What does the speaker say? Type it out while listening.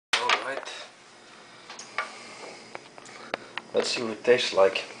Let's see what it tastes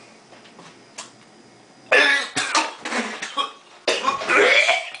like.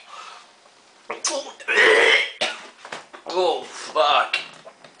 Oh, fuck.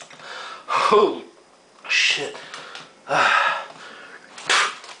 Oh, shit.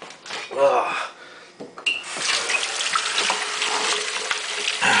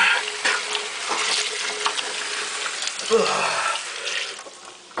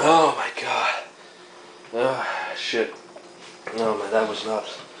 Oh my god. Shit. No, man, that was not.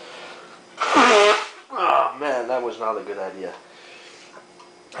 Oh man, that was not a good idea.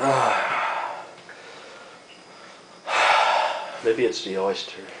 Maybe it's the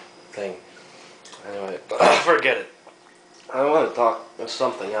oyster thing. Anyway, forget it. I want to talk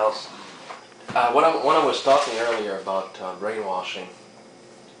something else. When I was talking earlier about brainwashing,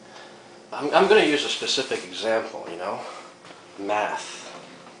 I'm going to use a specific example, you know? Math.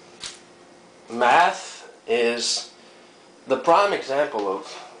 Math is the prime example of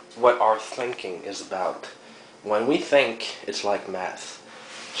what our thinking is about. When we think, it's like math.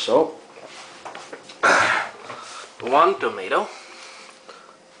 So, 1 tomato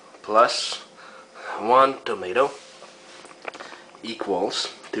plus 1 tomato equals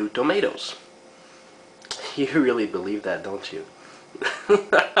 2 tomatoes. You really believe that, don't you?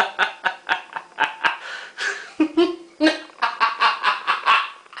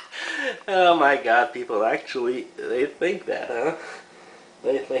 Oh my god, people actually, they think that, huh?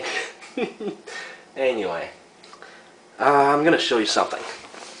 They think. Anyway, I'm gonna show you something.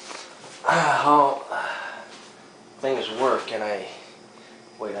 How things work, and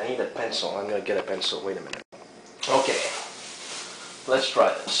wait, I need a pencil. I'm gonna get a pencil. Wait a minute. Okay, let's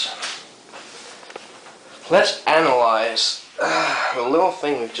try this. Let's analyze the little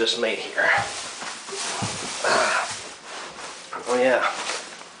thing we've just made here. Oh yeah,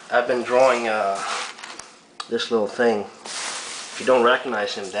 I've been drawing this little thing. If you don't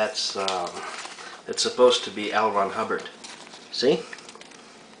recognize him, that's it's supposed to be L. Ron Hubbard. See?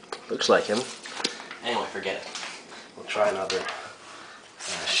 Looks like him. Anyway, forget it. We'll try another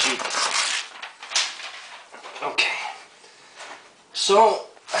sheet. Okay. So,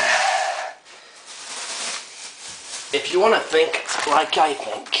 if you want to think like I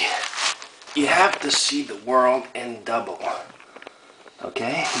think, you have to see the world in double.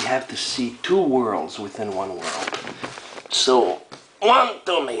 Okay? You have to see 2 worlds within 1 world. So, 1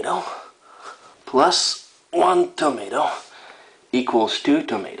 tomato plus 1 tomato equals 2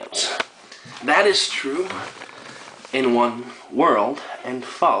 tomatoes. That is true in 1 world and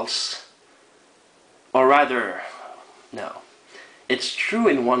false, or rather, no. It's true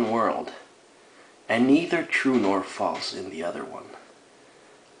in 1 world and neither true nor false in the other one.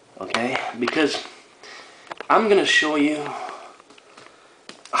 Okay? Because I'm going to show you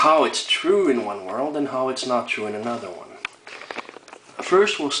how it's true in 1 world and how it's not true in another one.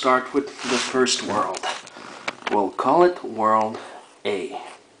 First, we'll start with the first world. We'll call it World A.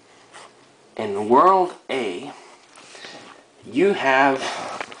 In World A, you have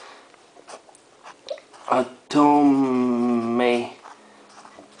a tomato.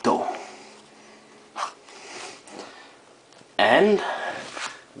 And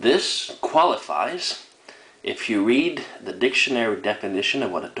this qualifies, if you read the dictionary definition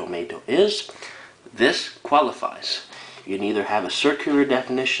of what a tomato is, this qualifies. You neither have a circular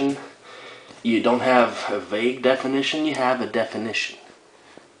definition, you don't have a vague definition, you have a definition.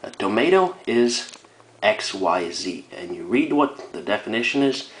 A tomato is XYZ, and you read what the definition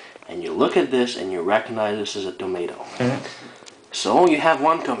is, and you look at this and you recognize this is a tomato. So you have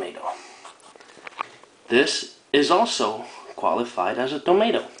 1 tomato. This is also qualified as a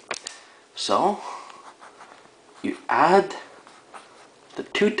tomato. So you add the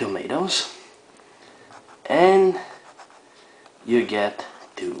 2 tomatoes and you get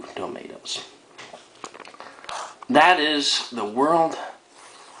 2 tomatoes. That is the world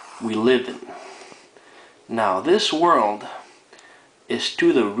we live in. Now this world is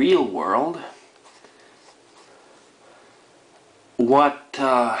to the real world what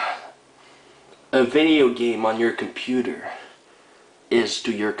a video game on your computer is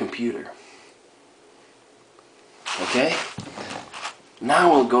to your computer. Okay?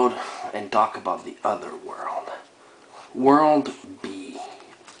 Now we'll go and talk about the other world. World B.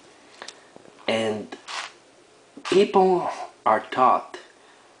 And people are taught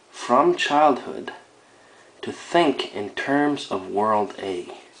from childhood to think in terms of World A,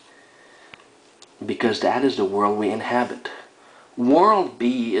 because that is the world we inhabit. World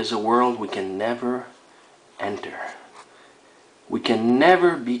B is a world we can never enter. We can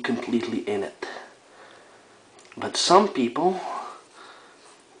never be completely in it. But some people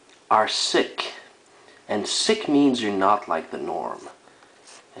are sick And sick means you're not like the norm.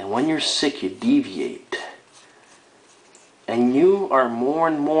 And when you're sick, you deviate. And you are more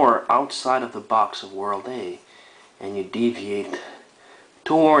and more outside of the box of world A. And you deviate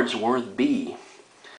towards world B.